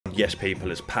Yes,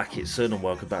 people, it's Packetson, and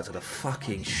welcome back to the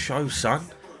fucking show, son.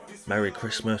 Merry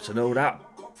Christmas and all that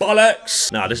bollocks.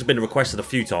 Now, this has been requested a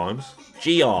few times.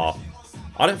 GR.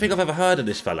 I don't think I've ever heard of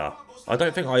this fella. I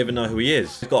don't think I even know who he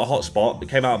is. He's got a hotspot. It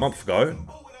came out a month ago.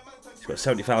 He's got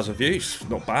 70,000 views.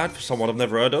 Not bad for someone I've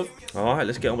never heard of. Alright,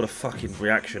 let's get on with a fucking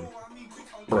reaction.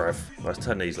 Bruv. Let's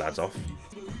turn these lads off.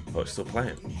 Oh, it's still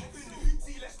playing.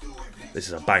 This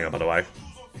is a banger, by the way.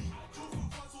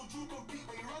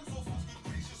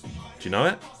 Do you know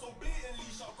it?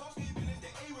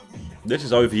 This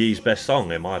is OVE's best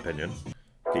song, in my opinion.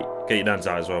 Get your nads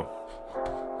out as well.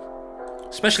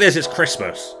 Especially as it's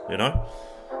Christmas, you know?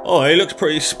 Oh, he looks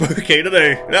pretty spooky, doesn't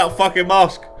he? That fucking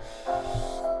mask.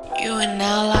 You are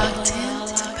now locked in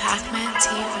to Pac-Man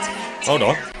TV. Hold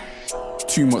on.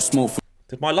 Too much smoke.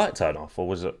 Did my light turn off, or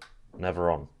was it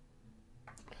never on?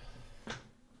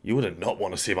 You wouldn't not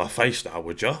want to see my face now,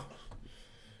 would you?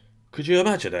 Could you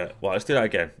imagine it? Well, let's do that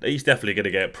again. He's definitely going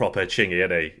to get proper chingy,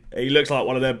 isn't he? He looks like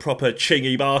one of them proper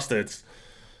chingy bastards.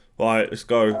 Right, let's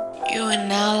go. You are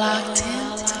now locked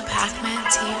in to Pac-Man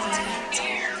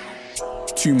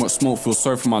TV. Too much smoke, feel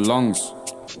sorry for my lungs.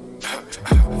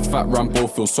 Fat Rambo,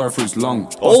 feel sorry for his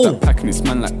lung. Oh, that packing this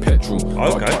man like petrol.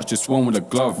 Okay. Touch this one with a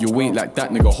glove. You ain't like that,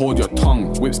 nigga, hold your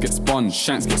tongue. Whips get spun,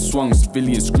 shanks get swung.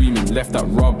 Civilians screaming, left that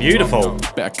rub. Beautiful.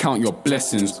 Better count your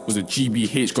blessings. Was a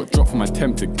GBH, got dropped from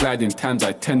attempted. Gliding times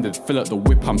I tended. Fill up the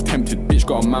whip, I'm tempted. Bitch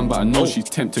got a man, but I know she's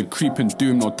tempted. Creeping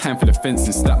doom, no time for the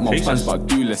fencing. Slap my fans, but I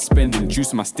do less spending.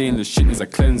 Juice my stainless shit is a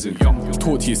cleansing.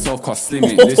 Talk to yourself, cause Slim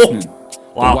ain't listening.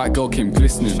 Wow. The white girl came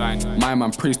glistening. My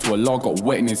man prays to Allah, got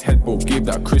wet in his head, bro. Gave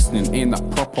that christening. Ain't that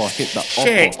proper, hit that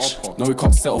upper. No, he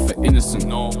can't settle for innocent.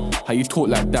 No. How you talk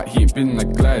like that? He ain't been in the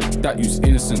glide. That you's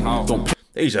innocent. Don't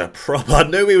play. He's a proper. I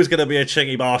knew he was going to be a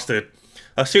chingy bastard.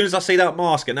 As soon as I see that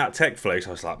mask and that tech fleece,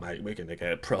 I was like, mate, we're going to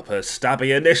get a proper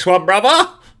stabby in this one, brother.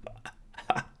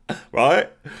 Right?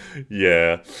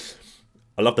 Yeah.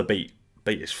 I love the beat.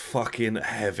 Beat is fucking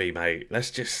heavy, mate. Let's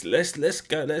go.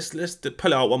 Let's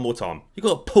pull it out one more time. You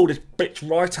gotta pull this bitch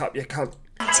right up, you cunt.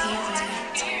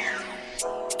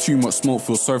 Too much smoke,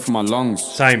 feel sorry for my lungs.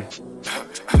 Same.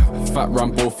 Fat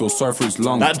Rambo, feel sorry for his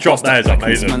lungs. That drop there is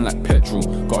amazing. Man like petrol.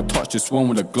 Gotta touch this one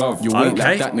with a glove. You ain't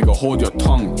like that, nigga, hold your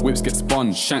tongue. Whips get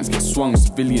spun, shanks get swung.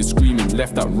 Civilians screaming,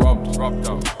 left that rubbed.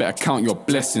 Better count your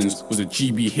blessings. Was a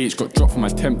GBH, got dropped from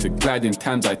attempted. Gliding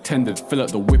times I tended. Fill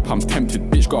up the whip, I'm tempted.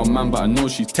 Bitch got a man, but I know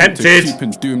she's tempted.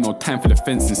 Creeping doom, no time for the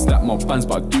fencing. Slap my bands,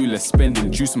 but I do less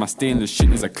spending. Juice my stainless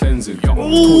shit is a cleansing. Talk to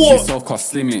yourself, cause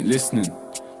Slim ain't listening.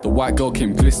 The white girl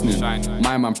came glistening.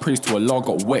 My man prays to Allah,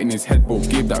 got wet in his head, bro.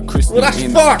 Gave that christening.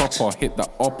 Ain't that proper, hit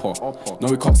that upper. No,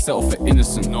 he can't settle for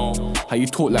innocent. No. How you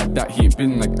talk like that? He ain't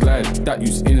been in the glide. That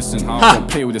you's innocent. Don't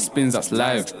play with the spins, that's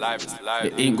live.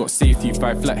 It ain't got safety.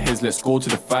 5 flat heads, let's go to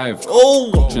the 5.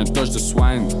 Oh! Tryna dodge the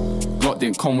swine. Glock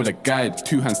didn't come with a guide.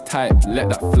 2 hands tight, let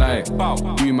that fly.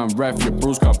 Do you man ride for your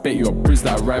bros? Cause I bet you a brizz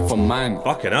that I ride for mine.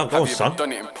 Fucking hell, go on, son.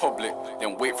 Done it in public,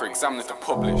 then wait for examiners to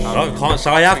publish. No, can't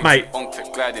say I have, mate.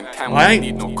 I ain't.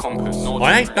 Need no compass.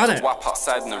 I ain't done it. Wap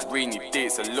outside in a rainy day,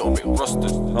 it's a little bit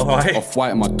rusted. Alright. Off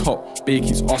white on my top,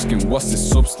 Bakey's asking what's this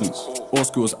substance. All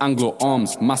schools, Anglo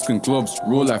arms, mask and gloves,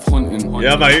 real life hunting.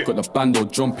 Yeah, mate. Got the bando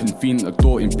jumping, feeling at the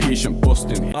door, impatient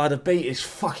busting. Oh, the beat is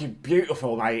fucking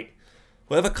beautiful, mate.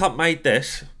 Whoever cunt made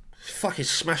this, fucking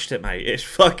smashed it, mate. It's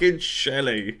fucking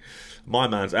shelly. My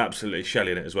man's absolutely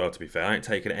shelling it as well, to be fair. I ain't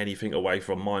taking anything away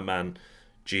from my man,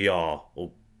 GR.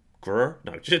 Or Grr?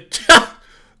 No, just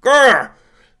Grr!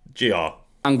 GR.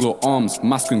 Anglo arms,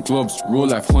 mask and gloves, real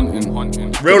life hunting.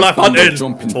 Real life hunting!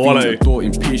 Jumping, feeling at the door,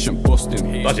 impatient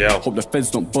busting. Bloody hell. Hope the feds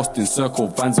don't bust in circle,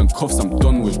 vans and cuffs, I'm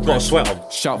done with. Got a sweat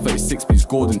on. Shout 36 piece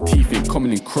golden teeth ain't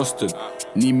coming encrusted.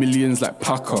 Need millions like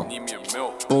Packer.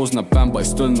 Bros in the band, but it's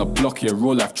still in the block here,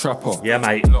 real life trapper. Yeah,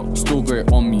 mate. Still got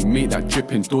it on me, make that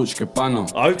dripping Dolce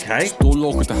Gabbana. Okay. Still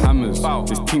low with the hammers.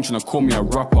 This team tryna call me a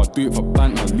rapper. Do it for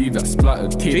banter, leave that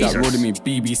splattered. Take that road in me,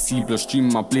 BBC, blood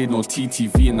streaming my blade, no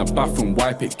TTV in the bathroom.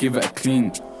 Wipe it, give it a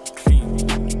clean.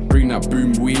 Bring that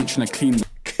boom, we ain't tryna clean. Give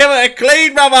it a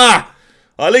clean, brother!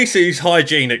 At least he's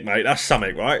hygienic, mate. That's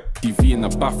something, right? TV in the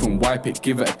bathroom, wipe it,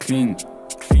 give it a clean.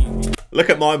 Look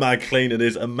at my man cleaning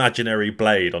his imaginary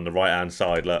blade on the right-hand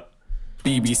side, look.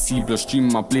 BBC, blood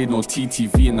streaming my blade, no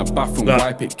TTV in the bathroom. Look.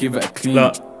 Wipe it, give it a clean.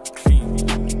 Look.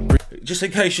 Just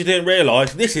in case you didn't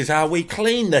realise, this is how we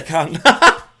clean the cunt.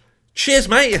 Cheers,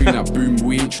 mate. Bring that boom,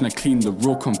 we ain't tryna clean. The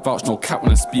real can vouch, no cap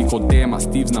when I speak. All day I'm at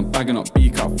Steve's and I'm bagging up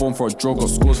beak. At phone for a drug or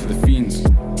scores for the fiends.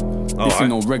 This ain't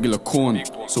no regular corn,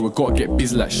 so we gotta get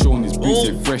busy like Sean. These boots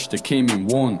ain't fresh, they came in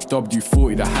worn.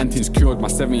 W40, the hand thing's cured. My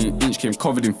 17-inch came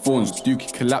covered in thorns.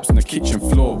 Dookie collapsed on the kitchen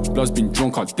floor. Blood's been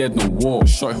drunk out dead, no war.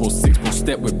 Shot hole 6, bro,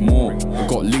 step with more. I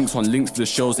got links on links for the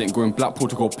shells. Ain't going Blackpool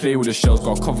to go play with the shells.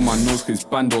 Gotta cover my nose cause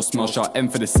bando smell. Shout M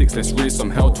for the 6, let's raise some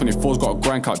hell. 24's got a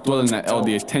grind out, dwelling that L.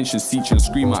 The attention seeking and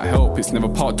scream out help. It's never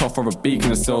parked off for a beak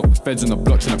in a cell. Feds on the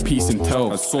block trying to piece and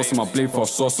tell. I saw some my blade for I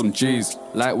saw some J's.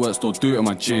 Light works, don't do it on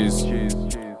my J's.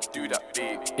 Do that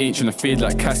beat. Ain't tryna fade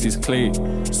like Cassie's clay.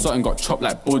 Something got chopped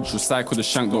like budge. Recycle the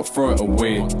shank, don't throw it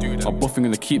away. I'm buffing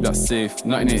gonna keep that safe.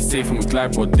 Nothing ain't safe and we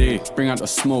glide all day. Bring out the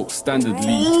smoke, standard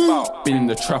lead. Been in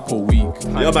the trap all week.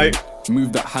 Yeah, mate.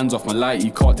 Move that hands off my light,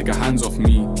 you can't take your hands off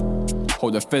me.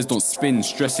 Hope the feds don't spin,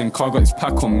 stressing, car got his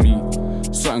pack on me.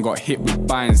 Something got hit with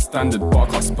buying standard bar,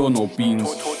 can't spill no beans.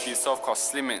 Talk to yourself, cause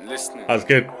Slim ain't listening. That's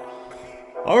good.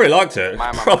 I really liked it.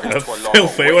 Proper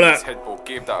filthy, wasn't it?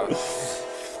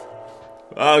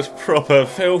 That was proper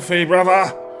filthy,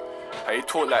 brother. He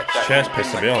talk like that. Chest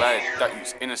pissing me off. That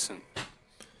was innocent.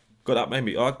 Got that made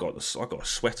me. I got a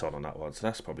sweat on that one, so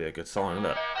that's probably a good sign, isn't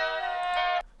it?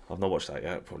 I've not watched that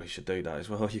yet. Probably should do that as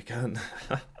well. You can.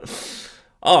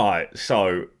 Alright,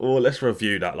 so let's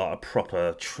review that like a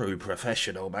proper, true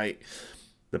professional, mate.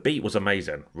 The beat was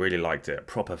amazing. Really liked it.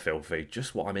 Proper filthy.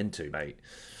 Just what I'm into, mate.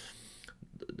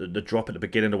 The drop at the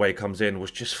beginning, the way it comes in,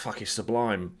 was just fucking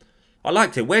sublime. I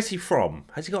liked it. Where's he from?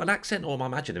 Has he got an accent, or am I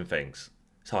imagining things?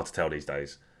 It's hard to tell these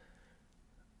days.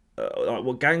 Like,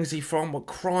 what gang's he from? What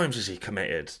crimes has he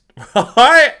committed?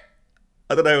 Right?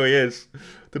 I don't know who he is.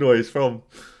 Don't know where he's from.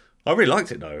 I really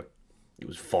liked it, though. It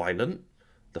was violent.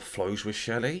 The flows were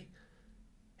Shelley.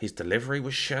 His delivery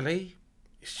was Shelley.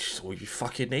 It's just all you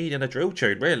fucking need in a drill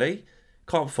tune, really.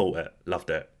 Can't fault it. Loved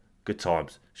it. Good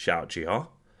times. Shout out GR.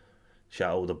 Shout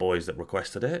out all the boys that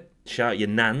requested it. Shout out your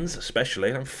nans,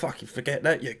 especially. Don't fucking forget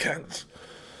that, you cunts.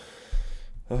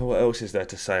 Oh, what else is there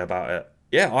to say about it?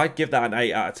 Yeah, I'd give that an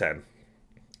 8 out of 10.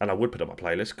 And I would put it on my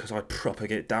playlist because I'd proper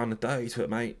get down the dirty to it,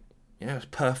 mate. Yeah, it's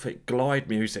perfect glide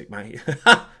music, mate.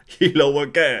 You lot will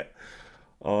get it.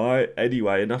 Alright,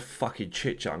 anyway, enough fucking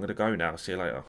chit chat. I'm going to go now. See you later.